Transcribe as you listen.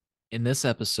In this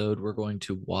episode, we're going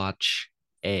to watch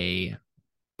a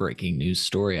breaking news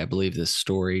story. I believe this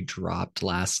story dropped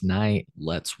last night.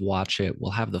 Let's watch it.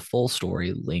 We'll have the full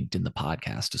story linked in the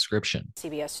podcast description.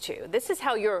 CBS 2. This is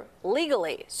how you're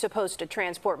legally supposed to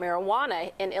transport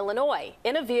marijuana in Illinois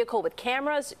in a vehicle with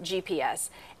cameras, GPS,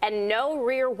 and no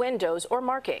rear windows or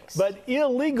markings. But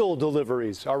illegal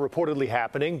deliveries are reportedly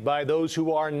happening by those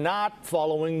who are not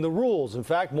following the rules. In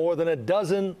fact, more than a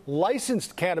dozen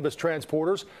licensed cannabis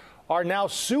transporters are now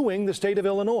suing the state of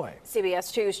Illinois.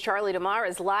 CBS 2's Charlie DeMar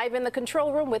is live in the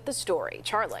control room with the story.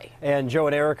 Charlie. And Joe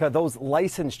and Erica, those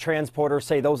licensed transporters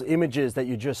say those images that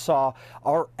you just saw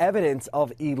are evidence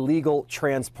of illegal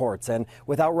transports. And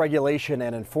without regulation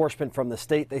and enforcement from the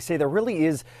state, they say there really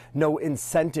is no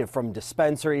incentive from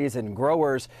dispensaries and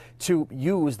growers to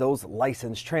use those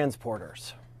licensed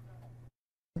transporters.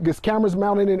 Gets cameras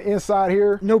mounted inside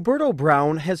here. Noberto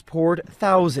Brown has poured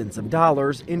thousands of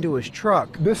dollars into his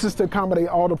truck. This is to accommodate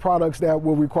all the products that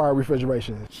will require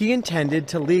refrigeration. He intended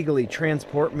to legally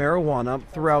transport marijuana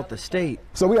throughout the state.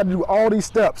 So we had to do all these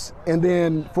steps, and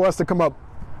then for us to come up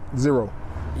zero.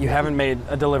 You haven't made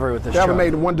a delivery with this We truck? haven't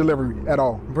made one delivery at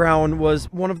all. Brown was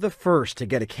one of the first to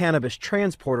get a cannabis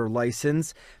transporter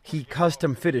license. He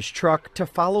custom fit his truck to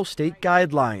follow state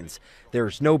guidelines.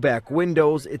 There's no back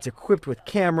windows. It's equipped with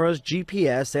cameras,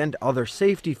 GPS, and other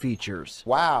safety features.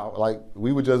 Wow, like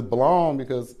we were just blown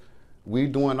because we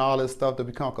doing all this stuff to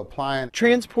become compliant.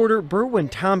 Transporter Berwin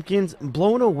Tompkins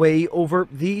blown away over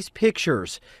these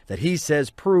pictures that he says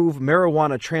prove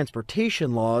marijuana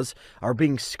transportation laws are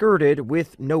being skirted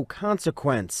with no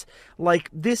consequence. Like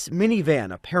this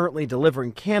minivan apparently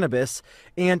delivering cannabis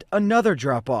and another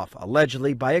drop-off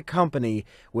allegedly by a company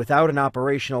without an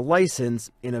operational license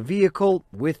in a vehicle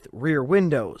with rear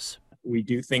windows. We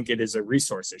do think it is a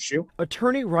resource issue.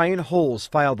 Attorney Ryan Holes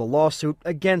filed a lawsuit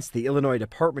against the Illinois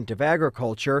Department of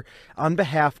Agriculture on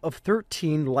behalf of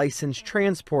 13 licensed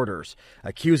transporters,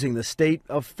 accusing the state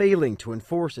of failing to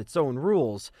enforce its own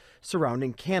rules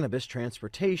surrounding cannabis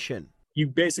transportation. You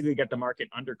basically get the market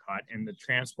undercut, and the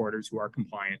transporters who are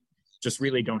compliant just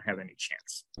really don't have any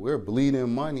chance. We're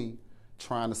bleeding money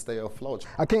trying to stay afloat.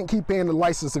 I can't keep paying the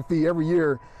licensing fee every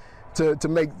year to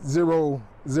make zero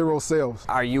sales.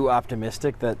 Are you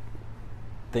optimistic that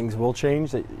things will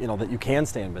change, that you can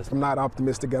stay in business? I'm not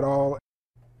optimistic at all.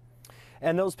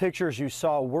 And those pictures you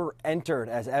saw were entered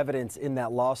as evidence in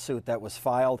that lawsuit that was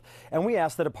filed. And we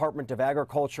asked the Department of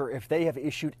Agriculture if they have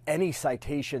issued any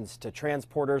citations to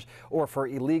transporters or for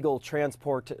illegal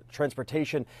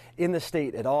transportation in the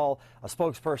state at all. A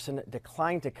spokesperson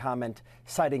declined to comment,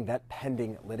 citing that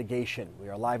pending litigation. We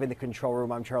are live in the control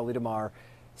room. I'm Charlie DeMar,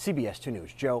 CBS 2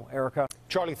 News. Joe, Erica.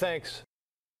 Charlie, thanks.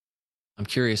 I'm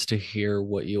curious to hear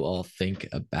what you all think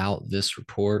about this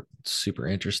report. It's super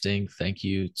interesting. Thank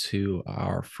you to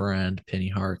our friend Penny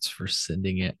Hartz for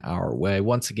sending it our way.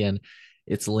 Once again,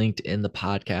 it's linked in the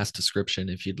podcast description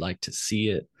if you'd like to see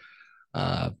it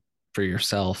for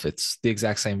yourself. It's the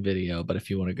exact same video, but if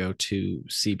you want to go to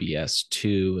CBS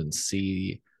 2 and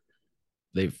see,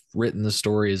 they've written the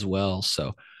story as well.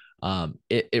 So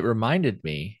it reminded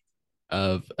me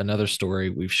of another story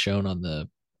we've shown on the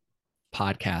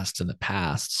podcast in the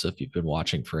past. So if you've been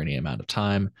watching for any amount of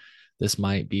time, this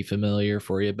might be familiar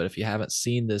for you. But if you haven't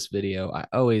seen this video, I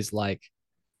always like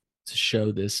to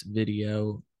show this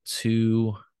video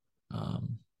to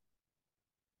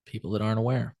people that aren't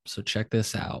aware. So check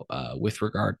this out with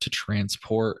regard to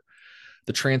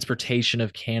the transportation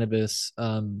of cannabis.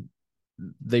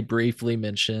 They briefly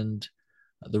mentioned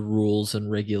the rules and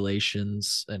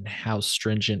regulations and how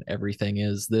stringent everything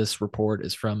is. This report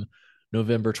is from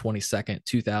November 22nd,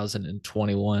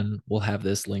 2021. We'll have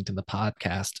this linked in the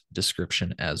podcast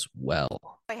description as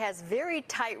well. It has very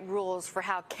tight rules for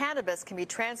how cannabis can be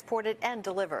transported and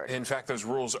delivered. In fact, those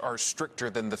rules are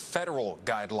stricter than the federal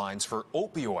guidelines for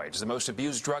opioids, the most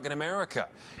abused drug in America.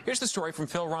 Here's the story from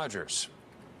Phil Rogers.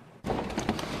 Do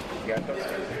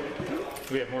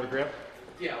we have more to grab?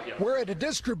 Yeah. We're at a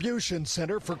distribution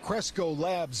center for Cresco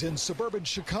Labs in suburban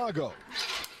Chicago.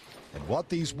 And what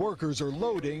these workers are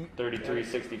loading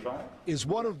 3365 is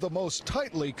one of the most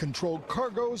tightly controlled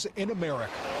cargoes in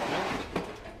America.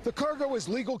 The cargo is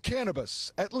legal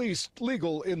cannabis, at least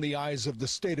legal in the eyes of the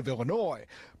state of Illinois.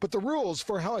 But the rules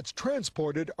for how it's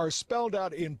transported are spelled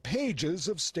out in pages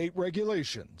of state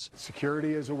regulations.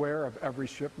 Security is aware of every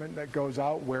shipment that goes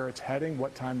out, where it's heading,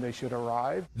 what time they should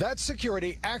arrive. That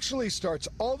security actually starts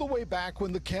all the way back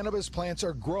when the cannabis plants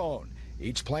are grown.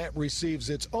 Each plant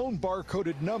receives its own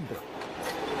barcoded number.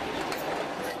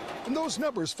 And those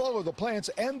numbers follow the plants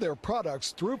and their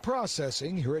products through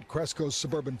processing here at Cresco's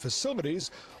suburban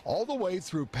facilities, all the way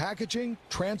through packaging,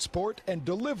 transport, and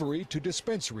delivery to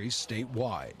dispensaries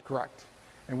statewide. Correct.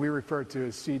 And we refer to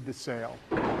as seed to sale.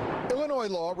 Illinois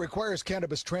law requires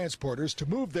cannabis transporters to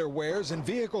move their wares in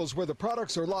vehicles where the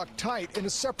products are locked tight in a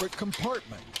separate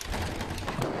compartment.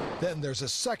 Then there's a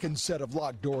second set of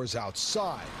locked doors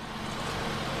outside.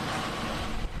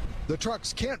 The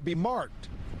trucks can't be marked,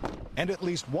 and at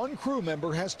least one crew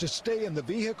member has to stay in the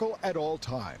vehicle at all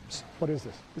times. What is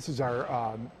this? This is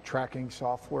our tracking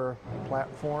software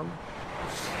platform.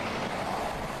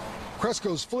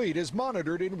 Cresco's fleet is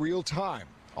monitored in real time.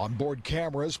 Onboard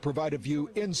cameras provide a view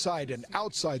inside and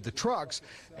outside the trucks,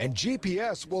 and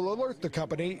GPS will alert the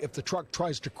company if the truck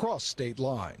tries to cross state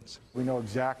lines. We know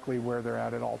exactly where they're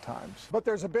at all times. But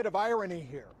there's a bit of irony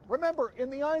here. Remember, in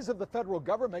the eyes of the federal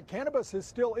government, cannabis is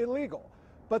still illegal.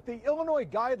 But the Illinois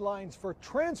guidelines for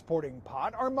transporting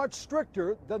pot are much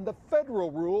stricter than the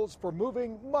federal rules for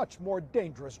moving much more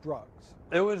dangerous drugs.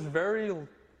 It was very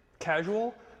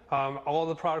casual. All of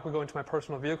the product would go into my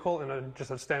personal vehicle in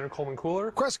just a standard Coleman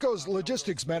cooler. Cresco's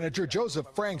logistics manager, Joseph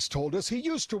Franks, told us he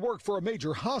used to work for a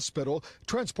major hospital,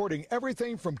 transporting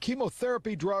everything from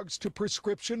chemotherapy drugs to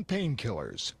prescription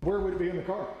painkillers. Where would it be in the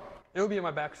car? It would be in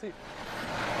my back seat.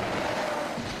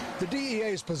 The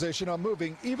DEA's position on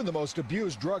moving even the most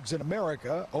abused drugs in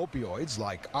America, opioids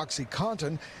like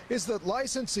OxyContin, is that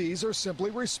licensees are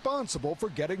simply responsible for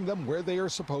getting them where they are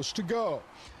supposed to go.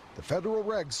 The federal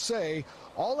regs say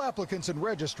all applicants and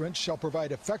registrants shall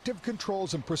provide effective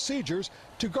controls and procedures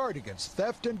to guard against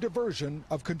theft and diversion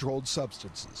of controlled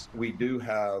substances. We do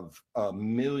have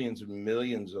millions and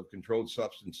millions of controlled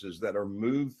substances that are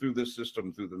moved through the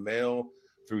system, through the mail,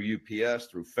 through UPS,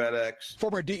 through FedEx.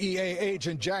 Former DEA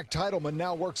agent Jack Titleman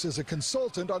now works as a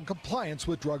consultant on compliance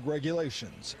with drug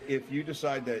regulations. If you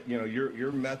decide that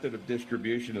your method of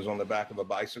distribution is on the back of a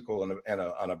bicycle and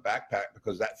on a backpack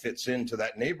because that fits into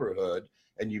that neighborhood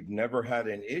and you've never had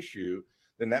an issue,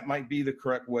 then that might be the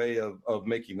correct way of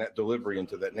making that delivery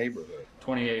into that neighborhood.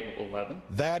 2811.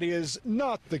 That is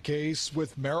not the case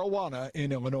with marijuana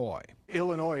in Illinois.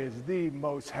 Illinois is the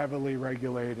most heavily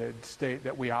regulated state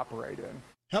that we operate in.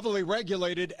 Heavily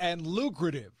regulated and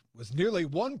lucrative, with nearly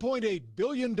 $1.8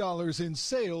 billion in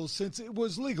sales since it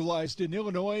was legalized in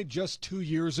Illinois just 2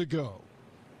 years ago.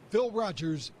 Phil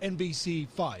Rogers,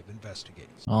 NBC5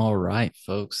 Investigates. All right,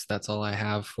 folks, that's all I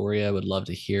have for you. I would love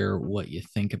to hear what you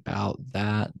think about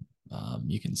that.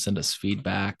 You can send us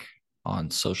feedback on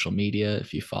social media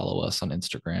if you follow us on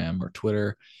Instagram or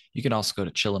Twitter. You can also go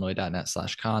to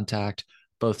chillinois.net/contact.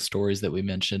 Both stories that we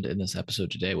mentioned in this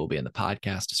episode today will be in the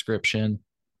podcast description.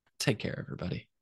 Take care, everybody.